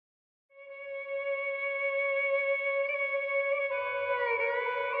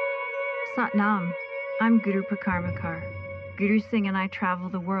Satnam. I'm Guru Prakarmakar. Guru Singh and I travel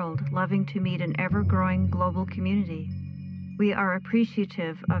the world, loving to meet an ever-growing global community. We are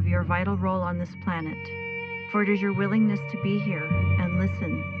appreciative of your vital role on this planet, for it is your willingness to be here and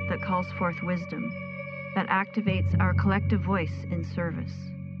listen that calls forth wisdom, that activates our collective voice in service.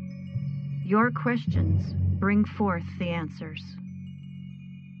 Your questions bring forth the answers.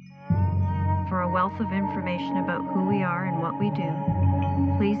 For a wealth of information about who we are and what we do,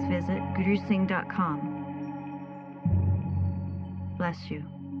 please visit gurusingh.com. Bless you.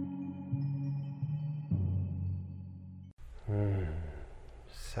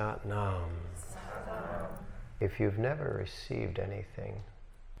 Satnam. If you've never received anything,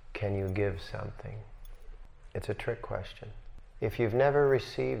 can you give something? It's a trick question. If you've never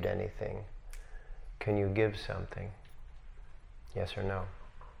received anything, can you give something? Yes or no?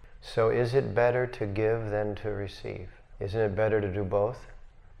 So is it better to give than to receive? Isn't it better to do both?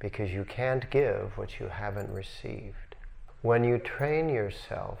 Because you can't give what you haven't received. When you train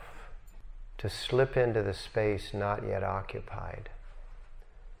yourself to slip into the space not yet occupied,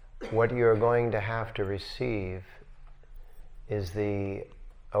 what you're going to have to receive is the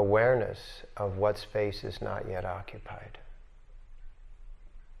awareness of what space is not yet occupied.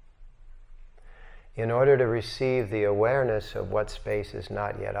 In order to receive the awareness of what space is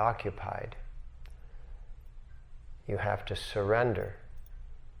not yet occupied, you have to surrender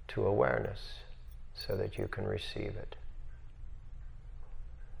to awareness so that you can receive it.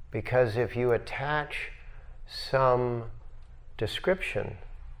 Because if you attach some description,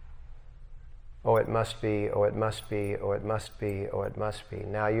 oh it must be, oh it must be, oh it must be, oh it must be,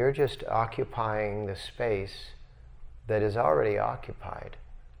 now you're just occupying the space that is already occupied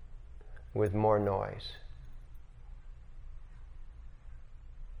with more noise.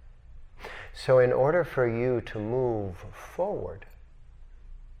 So in order for you to move forward,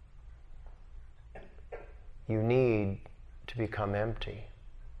 you need to become empty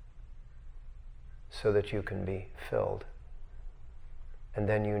so that you can be filled. And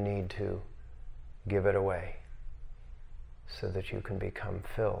then you need to give it away so that you can become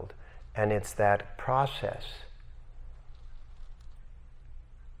filled. And it's that process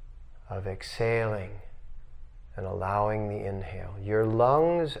of exhaling and allowing the inhale. Your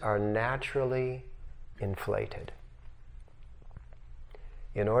lungs are naturally inflated.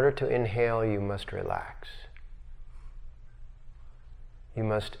 In order to inhale, you must relax. You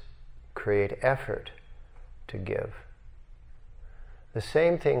must create effort to give. The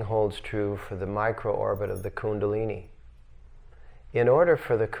same thing holds true for the micro-orbit of the Kundalini. In order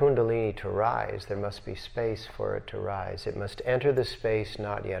for the Kundalini to rise, there must be space for it to rise. It must enter the space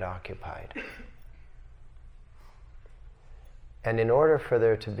not yet occupied. And in order for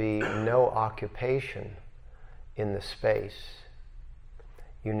there to be no occupation in the space,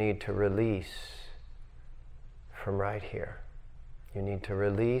 you need to release from right here. You need to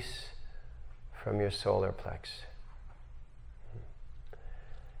release from your solar plexus.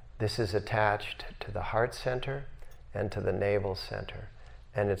 This is attached to the heart center and to the navel center.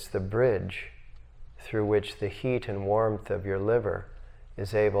 And it's the bridge through which the heat and warmth of your liver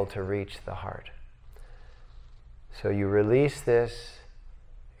is able to reach the heart. So you release this,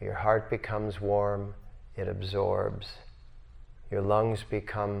 your heart becomes warm, it absorbs. Your lungs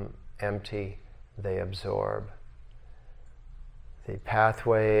become empty, they absorb. The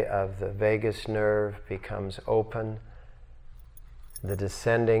pathway of the vagus nerve becomes open. The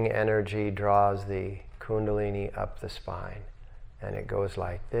descending energy draws the Kundalini up the spine, and it goes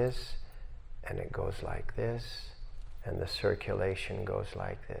like this, and it goes like this, and the circulation goes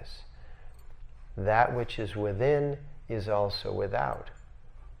like this. That which is within is also without.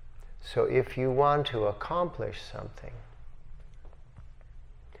 So if you want to accomplish something,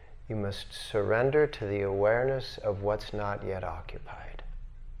 you must surrender to the awareness of what's not yet occupied.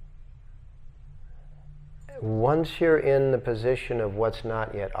 Once you're in the position of what's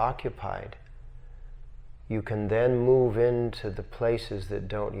not yet occupied, you can then move into the places that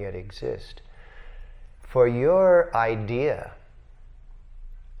don't yet exist. For your idea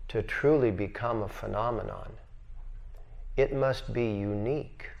to truly become a phenomenon, it must be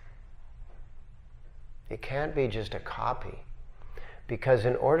unique. It can't be just a copy. Because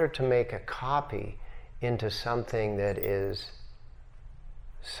in order to make a copy into something that is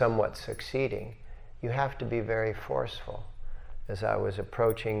somewhat succeeding, you have to be very forceful. As I was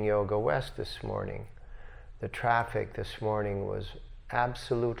approaching Yoga West this morning, the traffic this morning was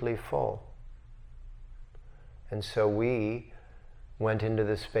absolutely full. And so we went into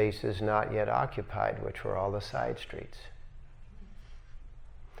the spaces not yet occupied, which were all the side streets.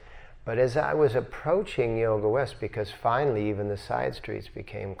 But as I was approaching Yoga West, because finally even the side streets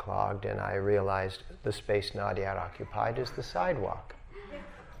became clogged, and I realized the space not yet occupied is the sidewalk.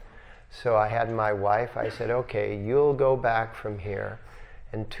 So I had my wife, I said, okay, you'll go back from here,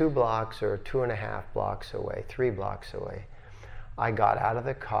 and 2 blocks or 2.5 blocks away, 3 blocks away, I got out of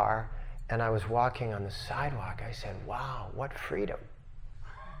the car and I was walking on the sidewalk. I said, wow, what freedom.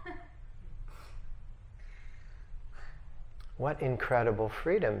 What incredible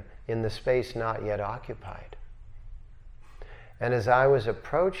freedom in the space not yet occupied. And as I was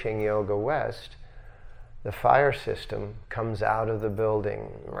approaching Yoga West, the fire system comes out of the building,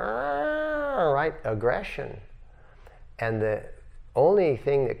 right? Aggression. And the only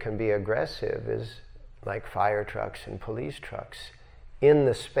thing that can be aggressive is like fire trucks and police trucks in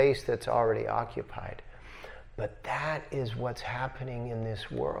the space that's already occupied. But that is what's happening in this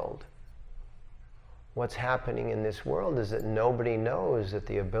world. What's happening in this world is that nobody knows that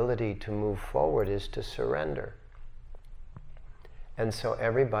the ability to move forward is to surrender. And so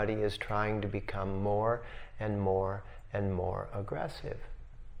everybody is trying to become more and more and more aggressive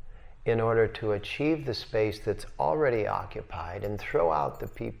in order to achieve the space that's already occupied and throw out the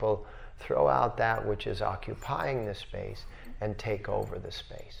people, throw out that which is occupying the space and take over the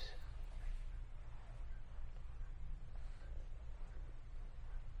space.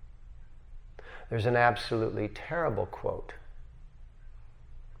 There's an absolutely terrible quote.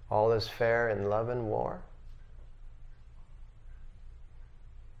 All is fair in love and war.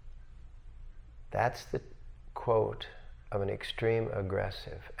 That's the quote of an extreme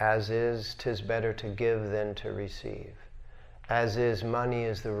aggressive. As is, 'tis better to give than to receive. As is, money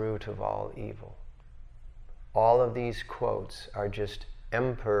is the root of all evil. All of these quotes are just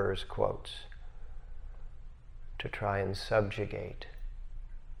emperor's quotes to try and subjugate.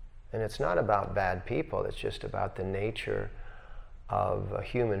 And it's not about bad people, it's just about the nature of a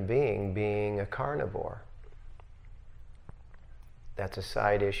human being being a carnivore. That's a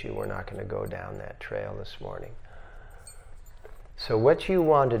side issue. We're not going to go down that trail this morning. So what you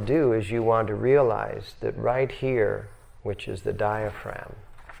want to do is you want to realize that right here, which is the diaphragm,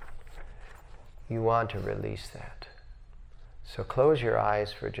 you want to release that. So close your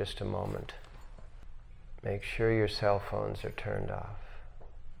eyes for just a moment. Make sure your cell phones are turned off.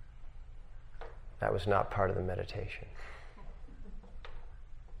 That was not part of the meditation.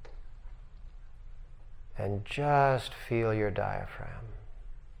 And just feel your diaphragm.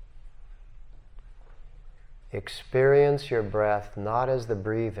 Experience your breath not as the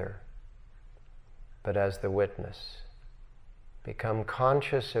breather, but as the witness. Become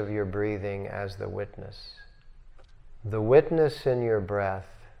conscious of your breathing as the witness. The witness in your breath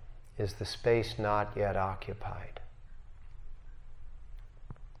is the space not yet occupied.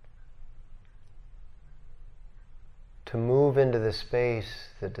 To move into the space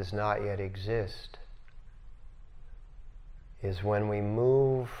that does not yet exist is when we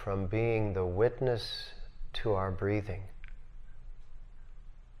move from being the witness to our breathing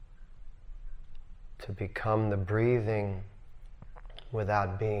to become the breathing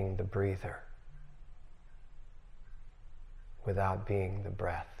without being the breather, without being the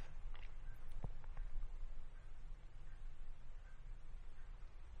breath.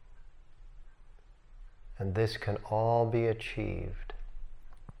 And this can all be achieved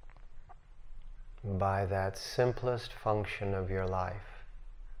by that simplest function of your life,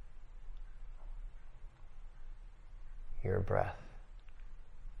 your breath.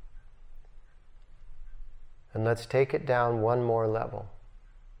 And let's take it down one more level.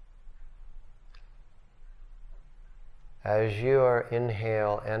 As your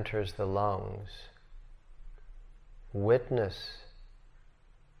inhale enters the lungs, witness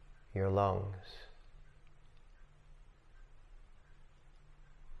your lungs.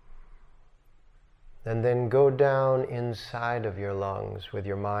 And then go down inside of your lungs with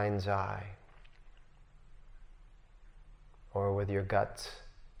your mind's eye or with your gut's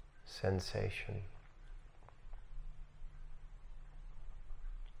sensation.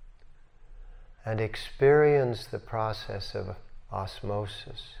 And experience the process of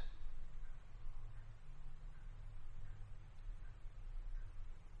osmosis.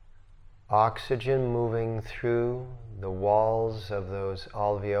 Oxygen moving through the walls of those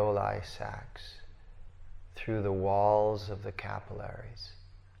alveoli sacs, through the walls of the capillaries.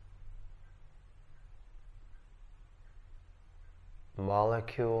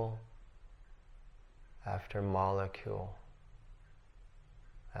 Molecule after molecule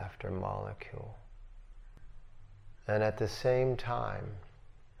after molecule. And at the same time,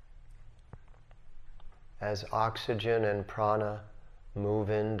 as oxygen and prana move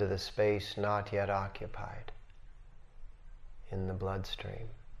into the space not yet occupied in the bloodstream,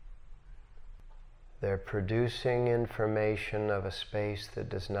 They're producing information of a space that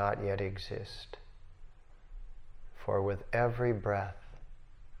does not yet exist. For with every breath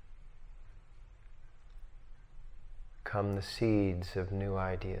come the seeds of new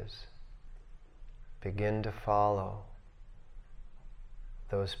ideas. Begin to follow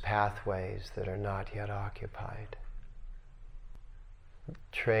those pathways that are not yet occupied.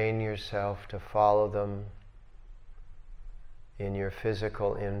 Train yourself to follow them in your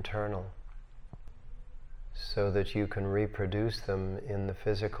physical internal, so that you can reproduce them in the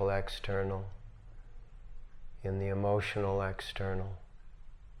physical external, in the emotional external,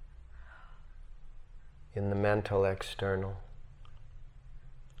 in the mental external,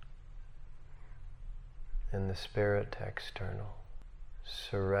 in the spirit external.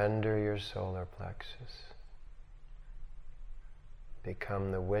 Surrender your solar plexus.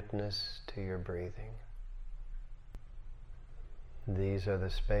 Become the witness to your breathing. These are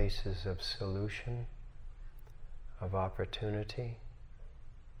the spaces of solution, of opportunity,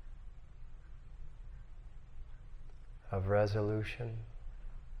 of resolution.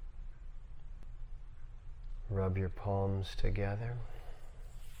 Rub your palms together.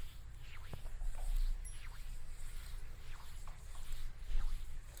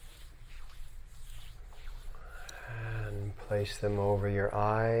 And place them over your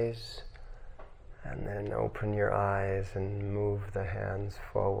eyes, and then open your eyes and move the hands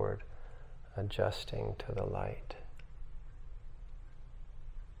forward, adjusting to the light.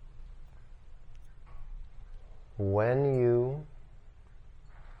 When you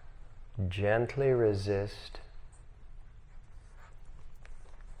gently resist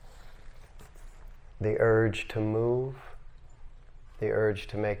the urge to move, the urge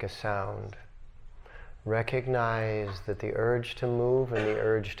to make a sound, recognize that the urge to move and the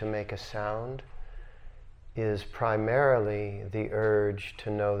urge to make a sound is primarily the urge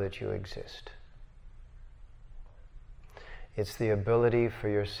to know that you exist. It's the ability for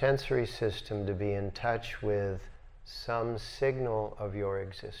your sensory system to be in touch with some signal of your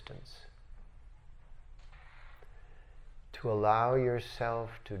existence. To allow yourself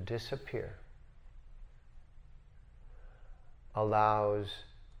to disappear allows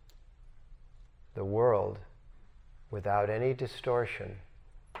the world, without any distortion,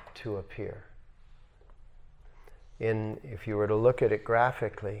 to appear. If you were to look at it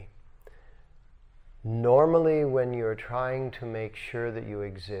graphically, normally when you're trying to make sure that you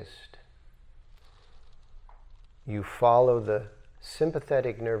exist, you follow the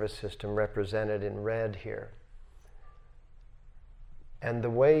sympathetic nervous system represented in red here. And the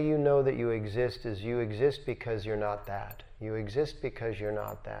way you know that you exist is you exist because you're not that. You exist because you're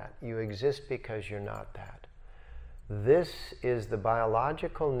not that. You exist because you're not that. This is the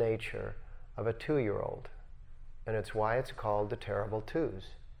biological nature of a 2-year-old. And it's why it's called the terrible twos.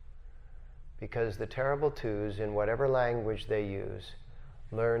 Because the terrible twos, in whatever language they use,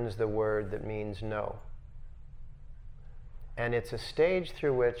 learns the word that means no. And it's a stage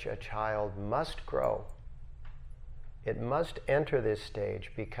through which a child must grow. It must enter this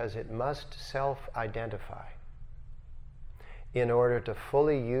stage because it must self-identify. In order to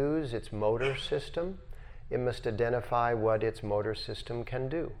fully use its motor system, it must identify what its motor system can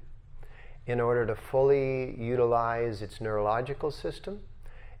do. In order to fully utilize its neurological system,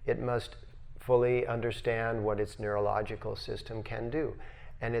 it must fully understand what its neurological system can do.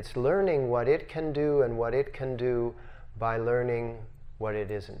 And it's learning what it can do and what it can do by learning what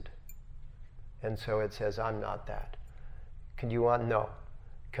it isn't. And so it says, I'm not that. Can you want? No.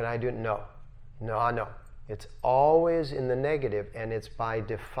 Can I do it? No. No, no. It's always in the negative, and it's by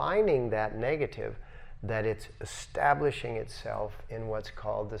defining that negative that it's establishing itself in what's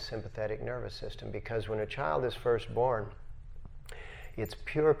called the sympathetic nervous system. Because when a child is first born, it's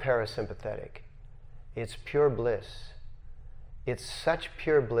pure parasympathetic. It's pure bliss. It's such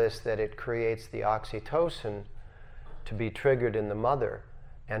pure bliss that it creates the oxytocin to be triggered in the mother,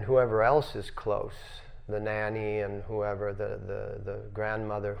 and whoever else is close, the nanny and whoever, the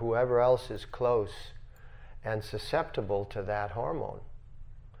grandmother, whoever else is close and susceptible to that hormone,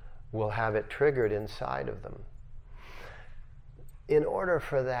 will have it triggered inside of them. In order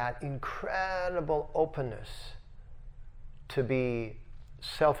for that incredible openness to be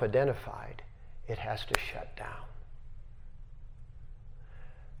self-identified, it has to shut down.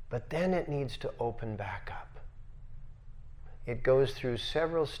 But then it needs to open back up. It goes through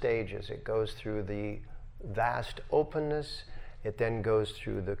several stages. It goes through the vast openness, it then goes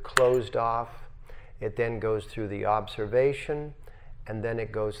through the closed off, it then goes through the observation, and then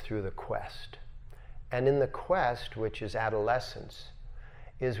it goes through the quest. And in the quest, which is adolescence,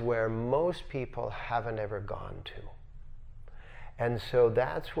 is where most people haven't ever gone to. And so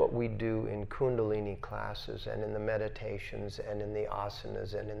that's what we do in Kundalini classes and in the meditations and in the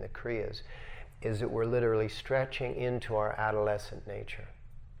asanas and in the kriyas, is that we're literally stretching into our adolescent nature.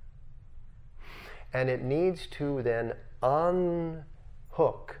 And it needs to then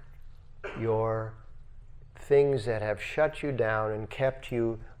unhook your things that have shut you down and kept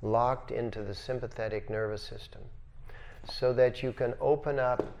you locked into the sympathetic nervous system, so that you can open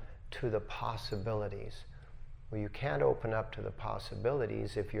up to the possibilities. Well, you can't open up to the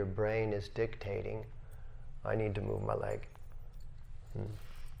possibilities if your brain is dictating, I need to move my leg.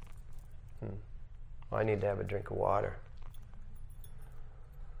 I need to have a drink of water.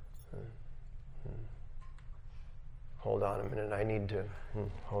 Hold on a minute, I need to,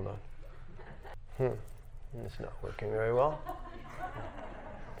 hold on. It's not working very well.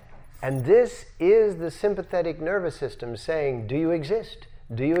 And this is the sympathetic nervous system saying, do you exist?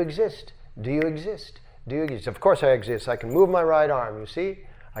 Do you exist? Do you exist? Do you exist? Of course I exist. I can move my right arm, you see?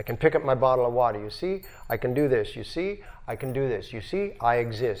 I can pick up my bottle of water, you see? I can do this, you see? I can do this, you see? I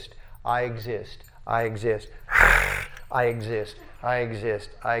exist. I exist. I exist. I exist. I exist.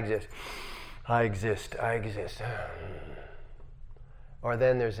 I exist. I exist. I exist. Or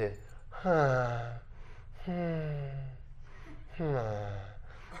then there's a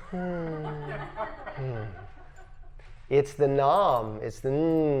It's the nam, it's the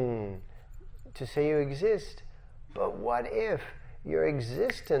to say you exist. But what if your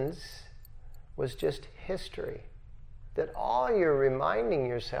existence was just history? That all you're reminding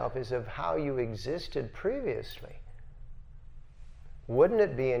yourself is of how you existed previously. Wouldn't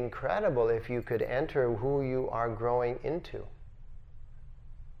it be incredible if you could enter who you are growing into?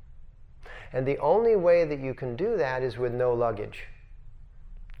 And the only way that you can do that is with no luggage,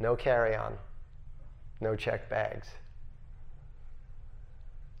 no carry-on, no checked bags.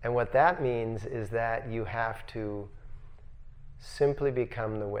 And what that means is that you have to simply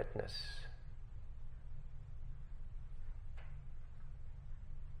become the witness.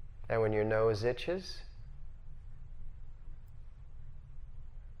 And when your nose itches,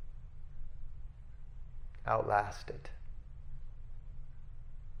 outlast it.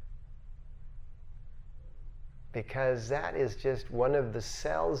 Because that is just one of the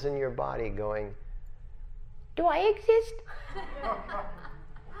cells in your body going, do I exist?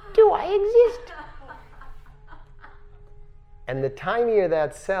 Do I exist? And the tinier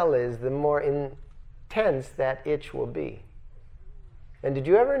that cell is, the more intense that itch will be. And did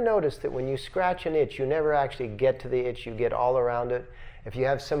you ever notice that when you scratch an itch, you never actually get to the itch, you get all around it? If you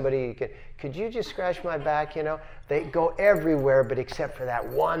have somebody, could you just scratch my back, you know? They go everywhere, but except for that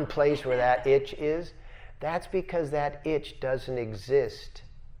one place where that itch is. That's because that itch doesn't exist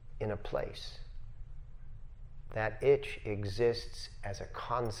in a place. That itch exists as a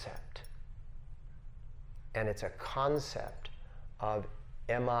concept. And it's a concept of,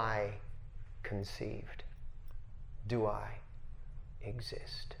 am I conceived? Do I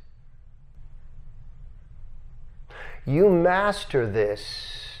exist? You master this,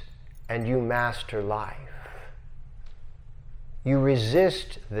 and you master life. You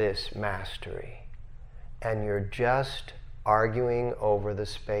resist this mastery, and you're just arguing over the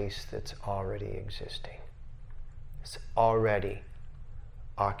space that's already existing. It's already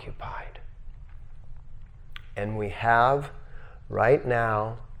occupied. And we have, right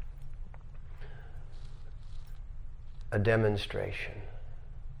now, a demonstration.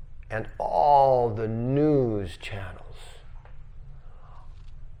 And all the news channels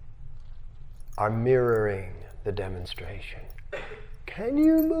are mirroring the demonstration. Can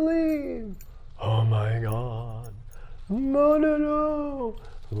you believe? Oh my God. No, no, no.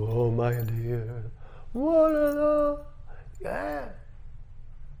 Oh my dear. What a yeah.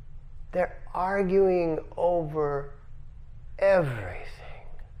 They're arguing over everything.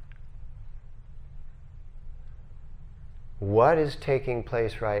 What is taking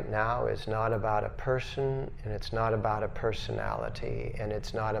place right now is not about a person, and it's not about a personality, and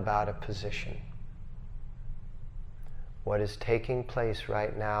it's not about a position. What is taking place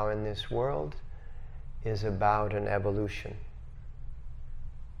right now in this world is about an evolution.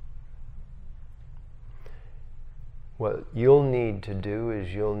 What you'll need to do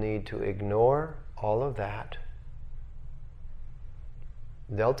is you'll need to ignore all of that.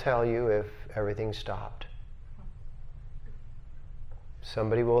 They'll tell you if everything stopped.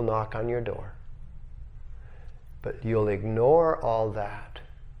 Somebody will knock on your door. But you'll ignore all that.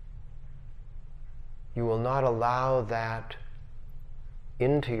 You will not allow that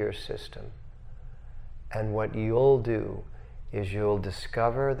into your system. And what you'll do is you'll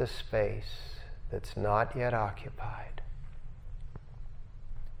discover the space that's not yet occupied.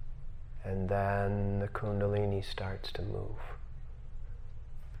 And then the Kundalini starts to move.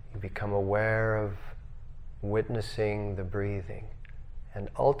 become aware of witnessing the breathing. And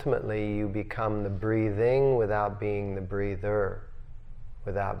ultimately you become the breathing without being the breather,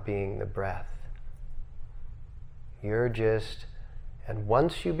 without being the breath. You're just, and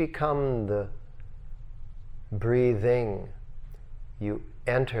once you become the breathing, you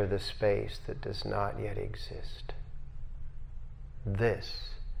enter the space that does not yet exist. This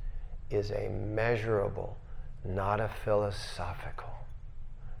is a measurable, not a philosophical,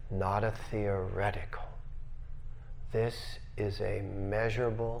 not a theoretical. This is a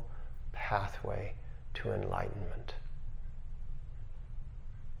measurable pathway to enlightenment.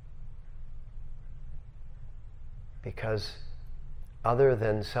 Because other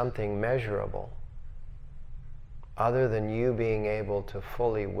than something measurable, other than you being able to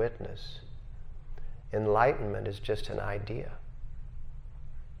fully witness, enlightenment is just an idea.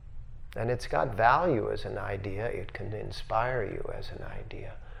 And it's got value as an idea. It can inspire you as an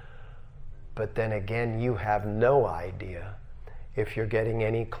idea. But then again, you have no idea if you're getting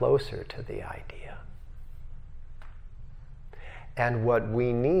any closer to the idea. And what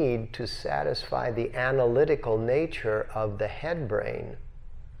we need to satisfy the analytical nature of the head brain,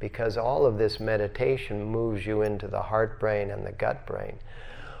 because all of this meditation moves you into the heart brain and the gut brain,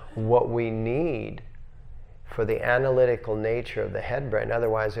 what we need for the analytical nature of the head brain,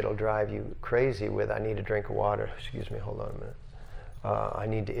 otherwise it'll drive you crazy with, I need a drink of water, excuse me, hold on a minute. I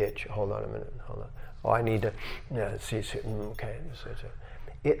need to itch, hold on a minute, hold on. Oh, I need to, yeah, see, okay.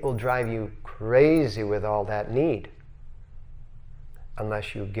 It will drive you crazy with all that need,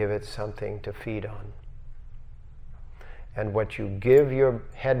 unless you give it something to feed on. And what you give your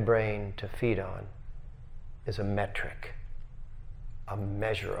head brain to feed on is a metric, a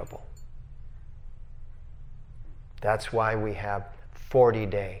measurable. That's why we have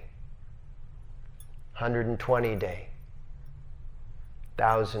 40-day, 120-day,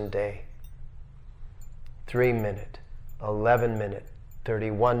 1,000-day, 3-minute, 11-minute,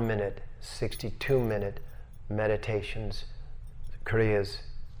 31-minute, 62-minute meditations, kriyas,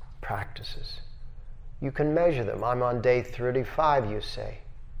 practices. You can measure them. I'm on day 35, you say.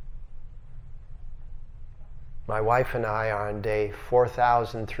 My wife and I are on day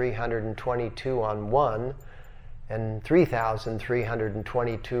 4,322 on one, and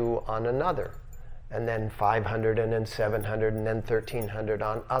 3,322 on another, and then 500, and then 700, and then 1,300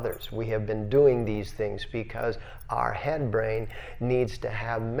 on others. We have been doing these things because our head brain needs to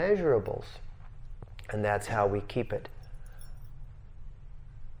have measurables, and that's how we keep it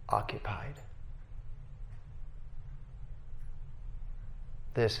occupied.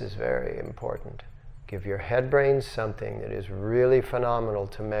 This is very important. Give your head brain something that is really phenomenal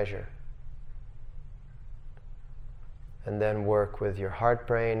to measure. And then work with your heart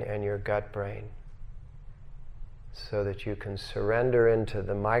brain and your gut brain so that you can surrender into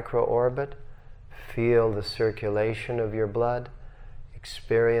the micro-orbit, feel the circulation of your blood,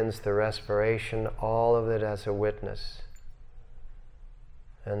 experience the respiration, all of it as a witness.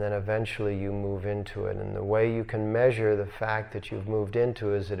 And then eventually you move into it. And the way you can measure the fact that you've moved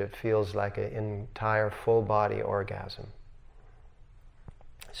into is that it feels like an entire full body orgasm.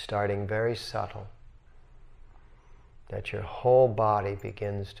 Starting very subtle. That your whole body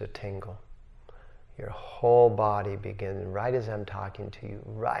begins to tingle. Your whole body begins, right as I'm talking to you,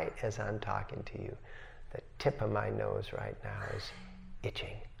 right as I'm talking to you, the tip of my nose right now is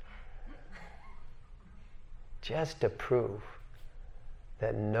itching. Just to prove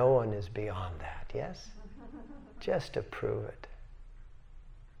that no one is beyond that, yes? Just to prove it.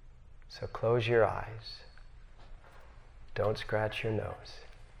 So close your eyes. Don't scratch your nose.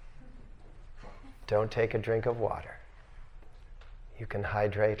 Don't take a drink of water. You can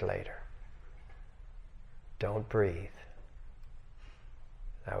hydrate later. Don't breathe.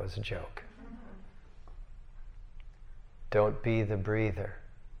 That was a joke. Don't be the breather.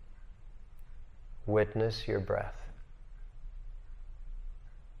 Witness your breath.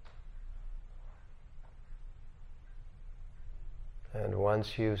 And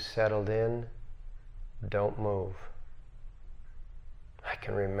once you've settled in, don't move. I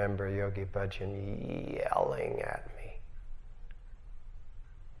can remember Yogi Bhajan yelling at me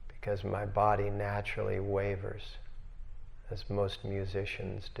because my body naturally wavers, as most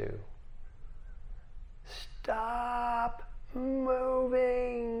musicians do. Stop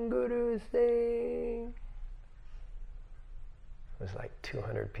moving, Guru Singh. It was like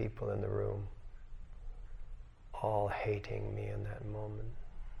 200 people in the room, all hating me in that moment.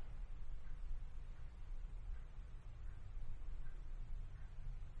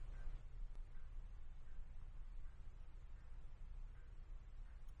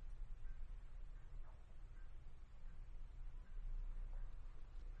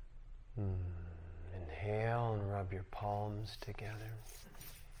 Inhale and rub your palms together.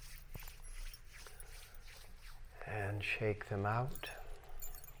 And shake them out.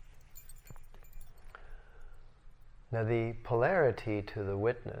 Now the polarity to the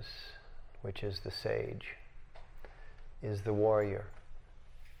witness, which is the sage, is the warrior.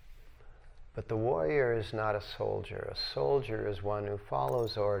 But the warrior is not a soldier. A soldier is one who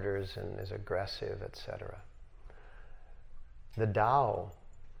follows orders and is aggressive, etc. The Tao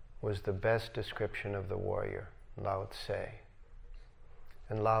was the best description of the warrior, Lao Tse.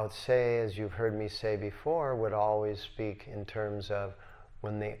 And Lao Tse, as you've heard me say before, would always speak in terms of,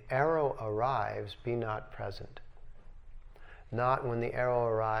 when the arrow arrives, be not present. Not when the arrow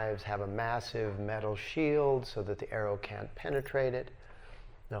arrives, have a massive metal shield so that the arrow can't penetrate it.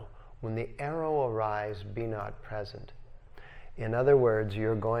 No, when the arrow arrives, be not present. In other words,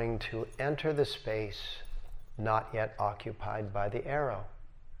 you're going to enter the space not yet occupied by the arrow.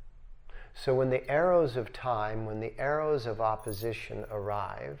 So when the arrows of time, when the arrows of opposition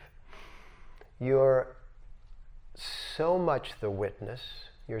arrive, you're so much the witness,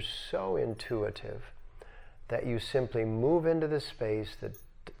 you're so intuitive, that you simply move into the space that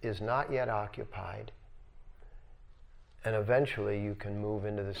is not yet occupied, and eventually you can move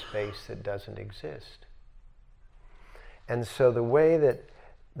into the space that doesn't exist. And so the way that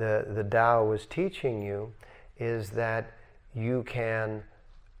the Tao was teaching you is that you can,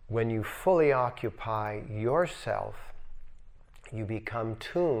 when you fully occupy yourself, you become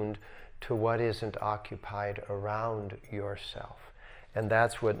tuned to what isn't occupied around yourself. And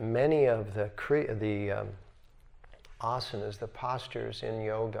that's what many of the asanas, the postures in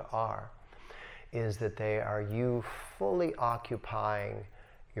yoga are, is that they are you fully occupying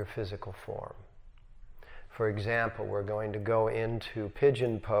your physical form. For example, we're going to go into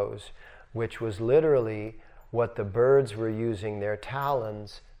pigeon pose, which was literally what the birds were using their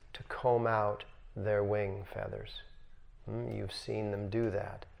talons to comb out their wing feathers. You've seen them do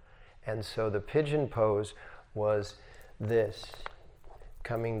that. And so the pigeon pose was this,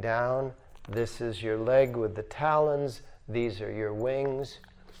 coming down. This is your leg with the talons. These are your wings.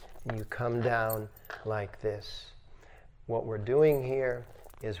 You come down like this. What we're doing here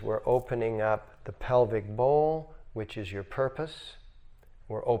is we're opening up the pelvic bowl, which is your purpose.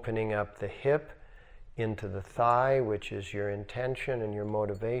 We're opening up the hip into the thigh, which is your intention and your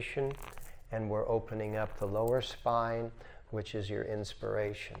motivation. And we're opening up the lower spine, which is your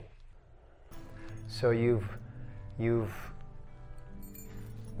inspiration. So you've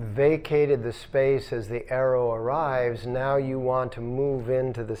vacated the space as the arrow arrives. Now you want to move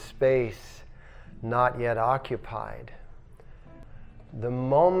into the space not yet occupied. The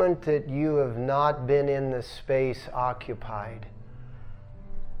moment that you have not been in the space occupied,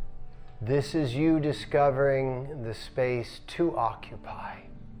 this is you discovering the space to occupy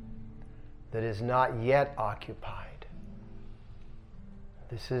that is not yet occupied.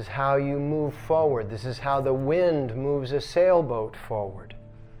 This is how you move forward. This is how the wind moves a sailboat forward.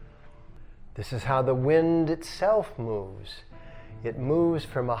 This is how the wind itself moves. It moves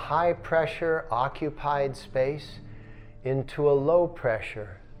from a high-pressure, occupied space into a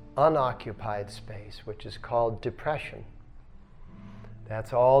low-pressure, unoccupied space, which is called depression.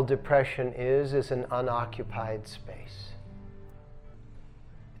 That's all depression is an unoccupied space.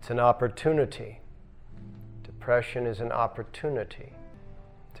 It's an opportunity. Depression is an opportunity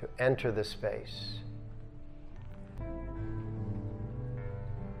to enter the space.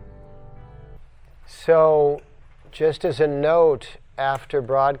 So, just as a note after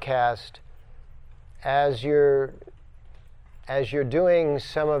broadcast, as you're doing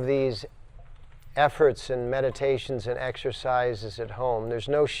some of these efforts and meditations and exercises at home, there's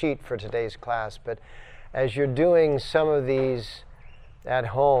no sheet for today's class, but as you're doing some of these at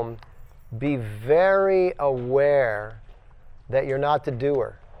home, be very aware that you're not the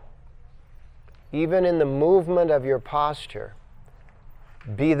doer. Even in the movement of your posture,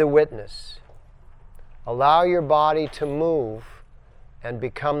 be the witness. Allow your body to move and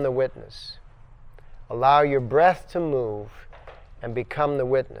become the witness. Allow your breath to move and become the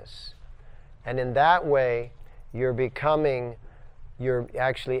witness. And in that way, you're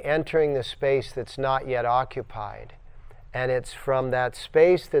actually entering the space that's not yet occupied. And it's from that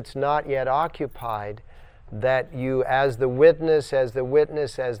space that's not yet occupied that you, as the witness,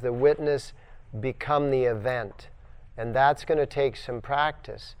 become the event. And that's going to take some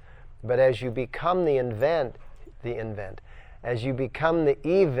practice. But as you become as you become the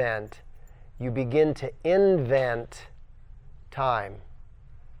event, you begin to invent time.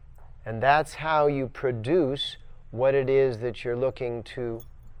 And that's how you produce what it is that you're looking to,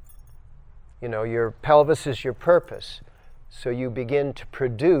 your pelvis is your purpose. So you begin to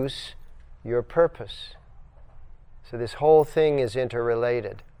produce your purpose. So this whole thing is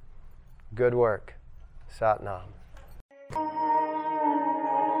interrelated. Good work. Sat Nam.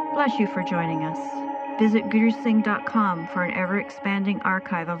 Bless you for joining us. Visit gurusingh.com for an ever-expanding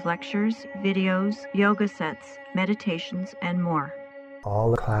archive of lectures, videos, yoga sets, meditations, and more.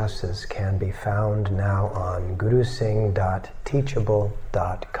 All the classes can be found now on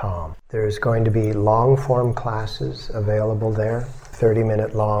gurusingh.teachable.com. There's going to be long-form classes available there,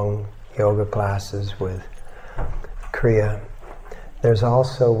 30-minute long yoga classes with Kriya. There's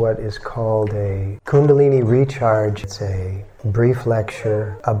also what is called a Kundalini Recharge. It's a brief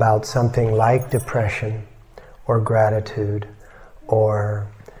lecture about something like depression or gratitude or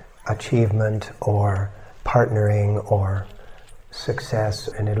achievement or partnering or success.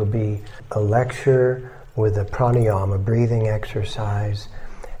 And it'll be a lecture with a pranayama, a breathing exercise,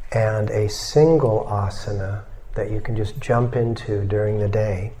 and a single asana that you can just jump into during the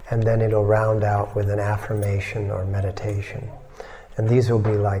day. And then it'll round out with an affirmation or meditation. And these will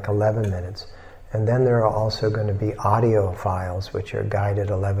be like 11 minutes. And then there are also going to be audio files, which are guided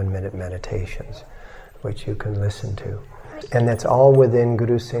 11-minute meditations, which you can listen to. And that's all within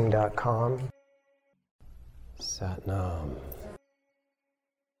gurusingh.com. Sat Nam.